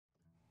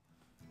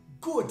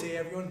Good day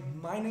everyone,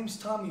 my name's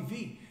Tommy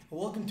V and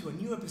welcome to a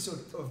new episode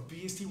of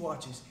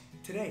Bstwatches.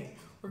 Today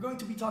we're going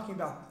to be talking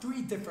about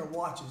 3 different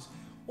watches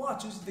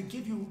that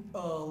give you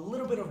a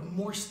little bit of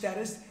more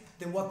status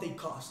than what they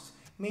cost.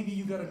 Maybe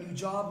you got a new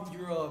job,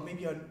 you're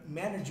maybe a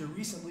manager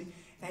recently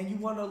and you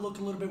want to look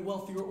a little bit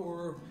wealthier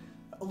or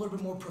a little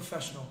bit more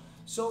professional.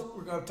 So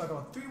we're going to talk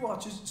about 3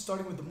 watches,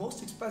 starting with the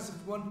most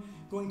expensive one,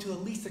 going to the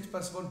least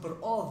expensive one, but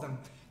all of them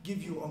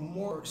give you a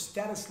more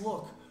status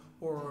look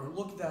or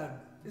look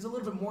that is a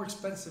little bit more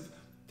expensive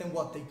than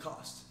what they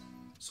cost.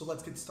 So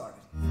let's get started.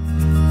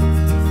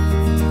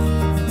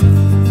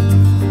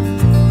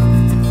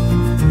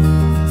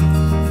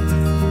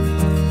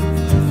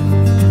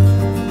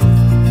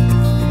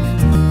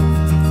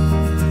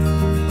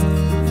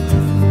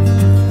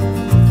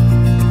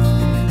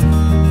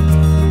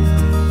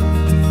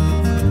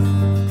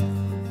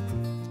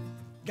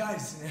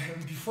 Guys,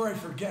 before I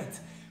forget,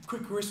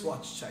 quick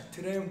wristwatch check.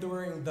 Today I'm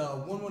wearing the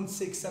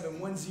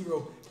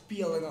 116710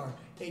 BLNR,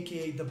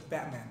 aka the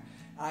Batman.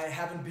 I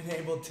haven't been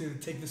able to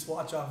take this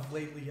watch off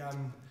lately.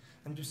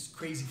 I'm just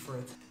crazy for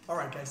it.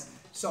 Alright guys,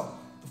 so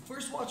the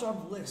first watch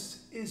on the list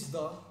is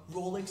the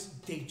Rolex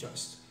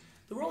Datejust.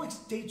 The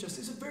Rolex Datejust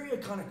is a very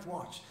iconic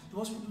watch. It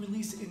was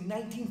released in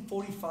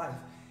 1945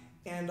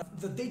 and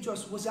the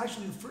Datejust was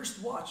actually the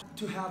first watch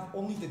to have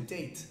only the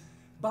date.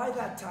 By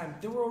that time,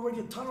 there were already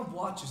a ton of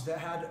watches that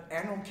had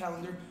annual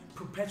calendar,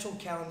 perpetual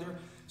calendar,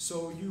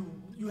 so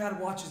you had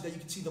watches that you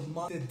could see the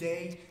month, the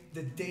day,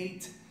 the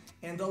date,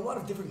 and a lot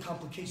of different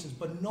complications,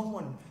 but no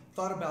one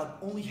thought about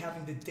only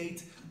having the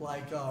date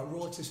like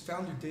Rolex's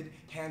founder did,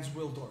 Hans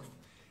Willdorf.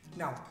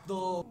 Now, the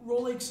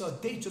Rolex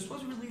Datejust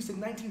was released in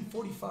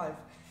 1945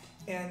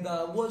 and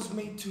was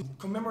made to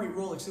commemorate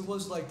Rolex. It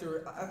was like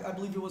I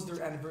believe it was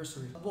their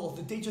anniversary. Well,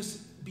 the Datejust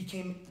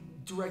became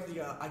directly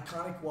an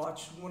iconic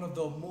watch, one of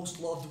the most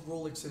loved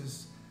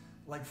Rolexes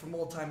like from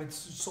all time. It's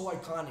so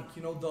iconic,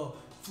 you know, the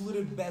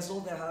fluted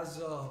bezel that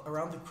has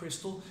around the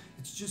crystal,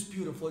 it's just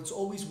beautiful. It's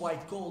always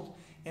white gold,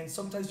 and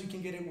sometimes you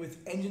can get it with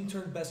engine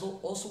turned bezel,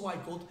 also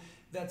white gold,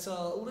 that's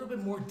a little bit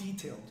more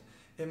detailed.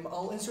 And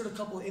I'll insert a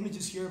couple of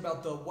images here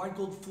about the white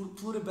gold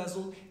fluted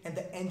bezel and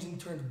the engine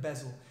turned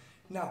bezel.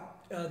 Now,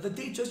 the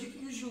Datejust, you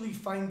can usually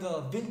find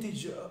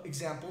vintage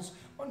examples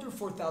under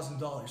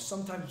 $4,000,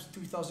 sometimes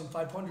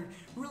 $3,500,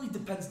 really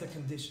depends the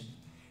condition.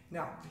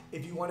 Now,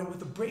 if you want it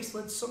with a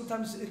bracelet,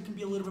 sometimes it can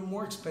be a little bit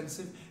more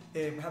expensive,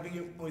 having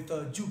it with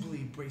a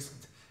Jubilee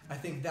bracelet. I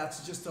think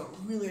that's just a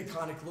really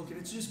iconic look and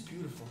it's just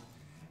beautiful.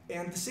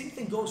 And the same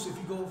thing goes if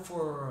you go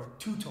for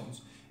 2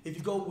 tones. If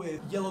you go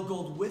with yellow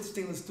gold with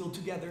stainless steel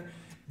together,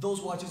 those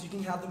watches, you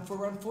can have them for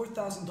around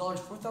 $4,000,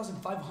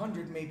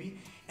 $4,500 maybe,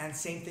 and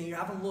same thing, you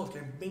have a look,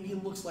 and maybe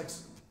it looks like,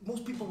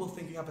 most people will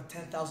think you have a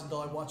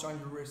 $10,000 watch on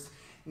your wrist,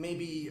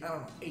 maybe, I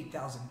don't know,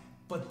 $8,000,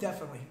 but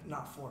definitely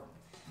not 4.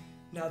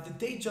 Now, the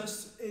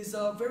Datejust is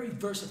a very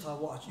versatile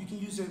watch. You can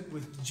use it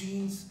with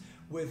jeans,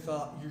 with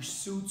your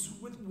suits,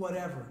 with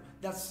whatever.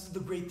 That's the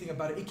great thing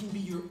about it. It can be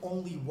your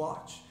only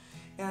watch.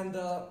 And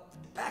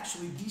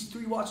actually, these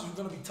 3 watches we're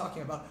going to be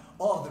talking about,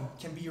 all of them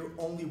can be your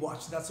only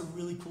watch. That's a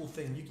really cool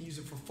thing. You can use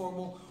it for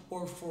formal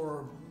or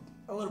for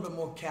a little bit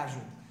more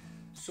casual.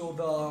 So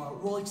the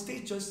Rolex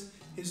Datejust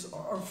is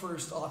our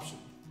first option.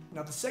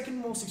 Now, the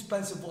second most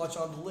expensive watch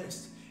on the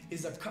list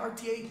is the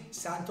Cartier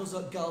Santos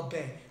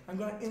Galbe. I'm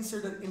going to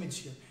insert an image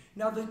here.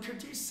 Now, the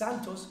Cartier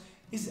Santos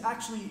is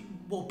actually,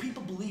 well,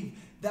 people believe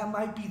that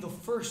might be the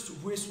first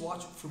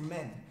wristwatch for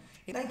men.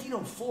 In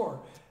 1904,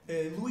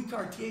 Louis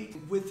Cartier,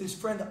 with his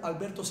friend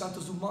Alberto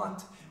Santos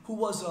Dumont, who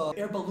was an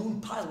air balloon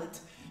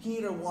pilot, he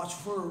needed a watch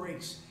for a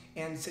race.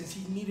 And since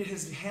he needed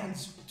his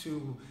hands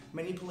to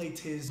manipulate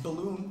his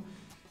balloon,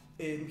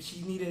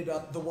 he needed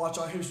the watch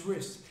on his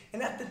wrist.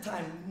 And at the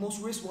time,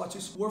 most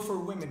wristwatches were for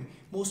women.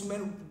 Most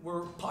men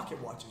were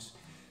pocket watches.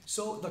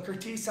 So the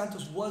Cartier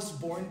Santos was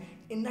born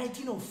in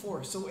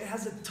 1904. So it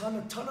has a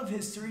ton of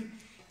history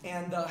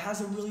and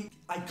has a really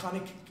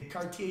iconic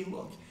Cartier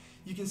look.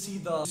 You can see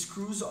the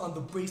screws on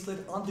the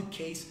bracelet, on the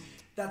case.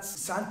 That's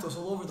Santos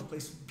all over the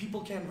place.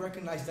 People can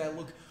recognize that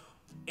look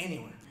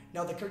anywhere.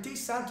 Now the Cartier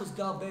Santos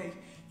Galbe,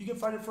 you can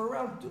find it for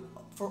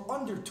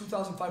under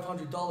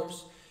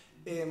 $2,500.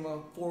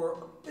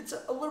 It's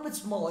a little bit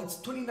small. It's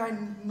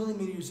 29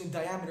 millimeters in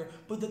diameter,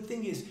 but the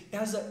thing is, it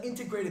has an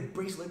integrated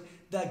bracelet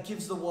that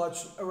gives the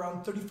watch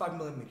around 35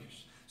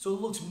 millimeters. So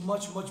it looks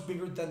much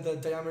bigger than the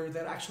diameter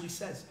that actually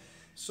says.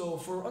 So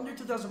for under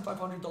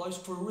 $2,500,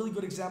 for a really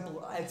good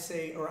example, I'd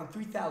say around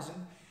 $3,000,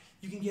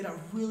 you can get a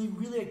really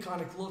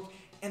iconic look.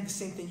 And the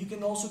same thing, you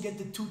can also get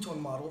the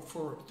 2-tone model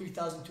for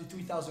 $3,000 to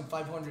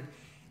 $3,500.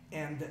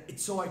 And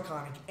it's so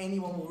iconic,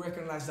 anyone will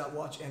recognize that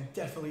watch, and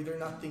definitely they're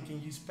not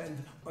thinking you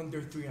spend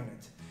under $300.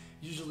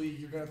 Usually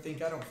you're gonna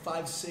think, I don't know,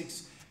 5,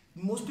 6.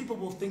 Most people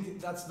will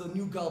think that's the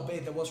new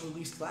Galbe that was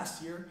released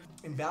last year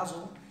in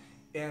Basel,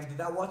 and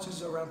that watch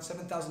is around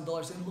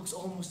 $7,000 and it looks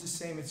almost the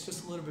same, it's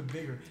just a little bit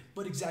bigger,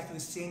 but exactly the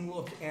same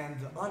look. And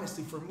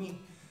honestly, for me,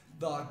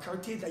 the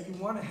Cartier that you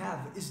wanna have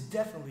is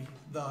definitely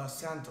the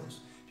Santos.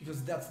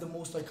 because that's the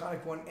most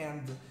iconic one,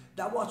 and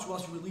that watch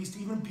was released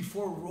even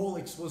before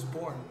Rolex was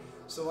born.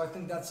 So I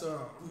think that's a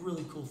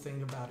really cool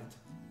thing about it.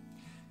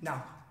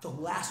 Now, the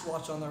last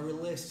watch on our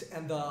list,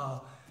 and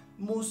the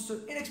most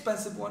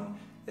inexpensive one,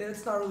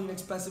 it's not really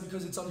inexpensive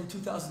because it's under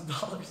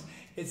 $2,000.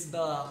 It's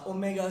the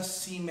Omega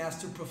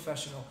Seamaster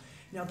Professional.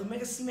 Now, the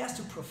Omega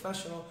Seamaster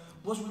Professional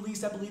was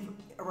released, I believe,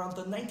 around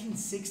the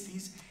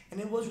 1960s, and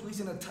it was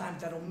released in a time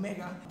that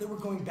Omega, they were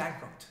going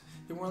bankrupt.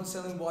 They weren't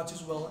selling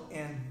watches well,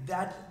 and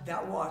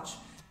that watch,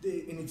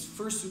 in its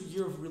first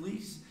year of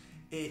release,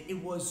 it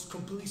was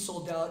completely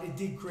sold out. It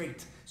did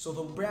great. So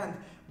the brand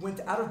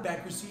went out of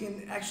bankruptcy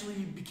and actually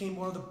became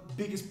one of the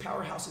biggest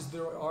powerhouses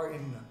there are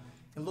in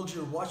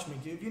luxury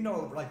watchmaking. If you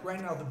know, like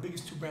right now, the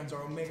biggest two brands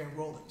are Omega and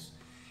Rolex.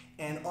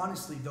 And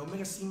honestly, the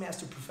Omega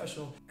Seamaster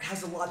Professional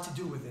has a lot to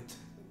do with it.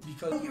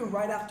 Because a year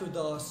right after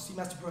the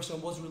Seamaster Professional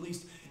was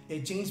released,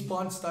 James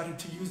Bond started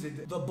to use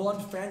it. The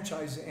Bond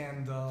franchise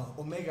and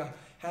Omega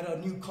had a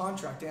new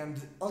contract, and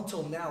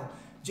until now,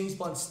 James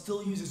Bond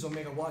still uses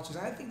Omega watches,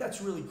 and I think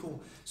that's really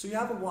cool. So you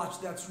have a watch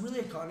that's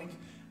really iconic.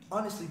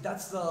 Honestly,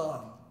 that's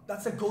the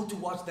go-to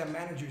watch that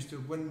managers do.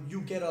 When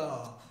you get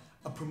a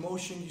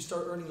promotion, you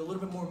start earning a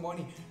little bit more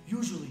money.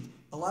 Usually,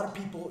 a lot of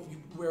people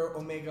wear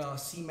Omega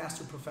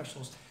Seamaster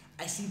Professionals.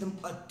 I see them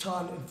a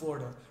ton in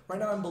Florida. Right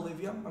now I'm in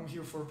Bolivia. I'm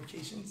here for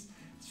vacations.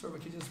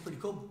 Vacations is pretty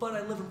cool, but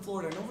I live in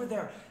Florida, and over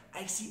there,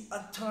 I see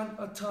a ton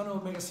of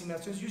Omega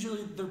Seamasters.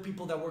 Usually, they're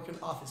people that work in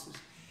offices.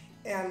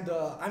 And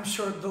I'm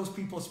sure those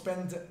people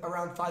spend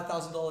around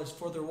 $5,000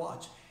 for their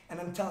watch. And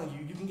I'm telling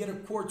you, you can get a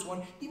quartz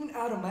one, even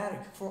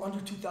automatic, for under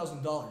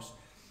 $2,000.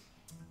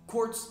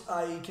 Quartz,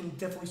 I can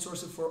definitely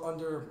source it for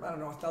under, I don't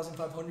know,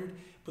 $1,500,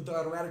 but the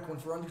automatic one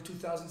for under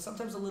 $2,000,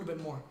 sometimes a little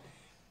bit more.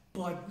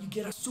 But you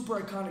get a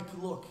super iconic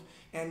look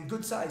and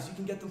good size. You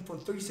can get them from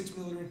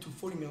 36mm to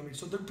 40mm,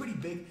 so they're pretty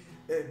big.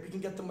 You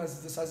can get them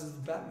as the size of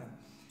the Batman.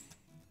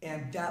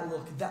 And that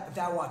look,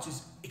 that watch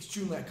is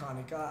extremely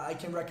iconic. I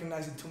can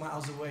recognize it 2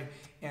 miles away,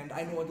 and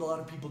I know what a lot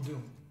of people do.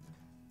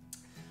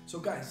 So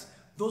guys,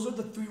 those are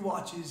the 3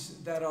 watches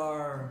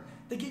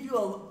they give you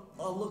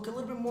a look a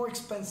little bit more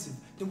expensive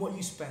than what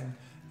you spend,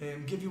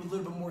 and give you a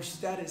little bit more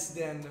status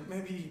than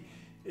maybe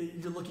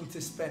you're looking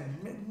to spend.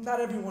 Not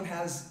everyone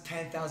has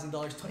 $10,000,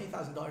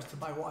 $20,000 to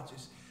buy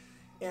watches,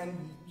 and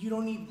you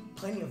don't need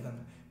plenty of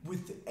them.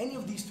 With any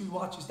of these 3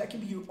 watches, that can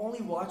be your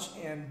only watch,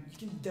 and you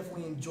can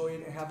definitely enjoy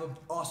it and have an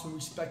awesome,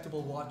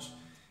 respectable watch,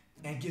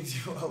 and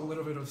gives you a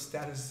little bit of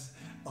status,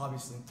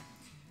 obviously.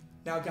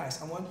 Now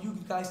guys, I want you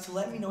guys to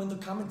let me know in the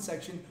comment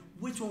section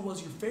which one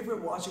was your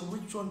favorite watch and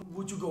which one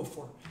would you go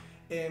for.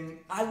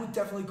 I would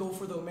definitely go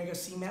for the Omega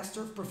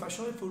Seamaster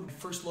Professional for the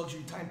first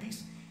luxury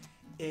timepiece.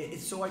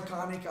 It's so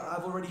iconic.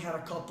 I've already had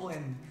a couple,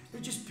 and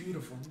they're just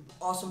beautiful.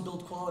 Awesome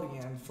build quality,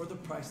 and for the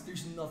price,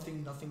 there's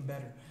nothing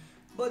better.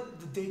 But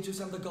the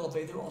Datejust and the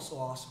Galbay, they're also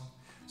awesome.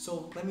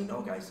 So let me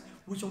know, guys,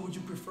 which one would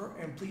you prefer?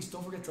 And please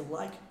don't forget to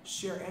like,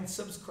 share, and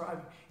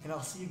subscribe. And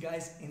I'll see you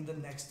guys in the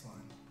next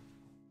one.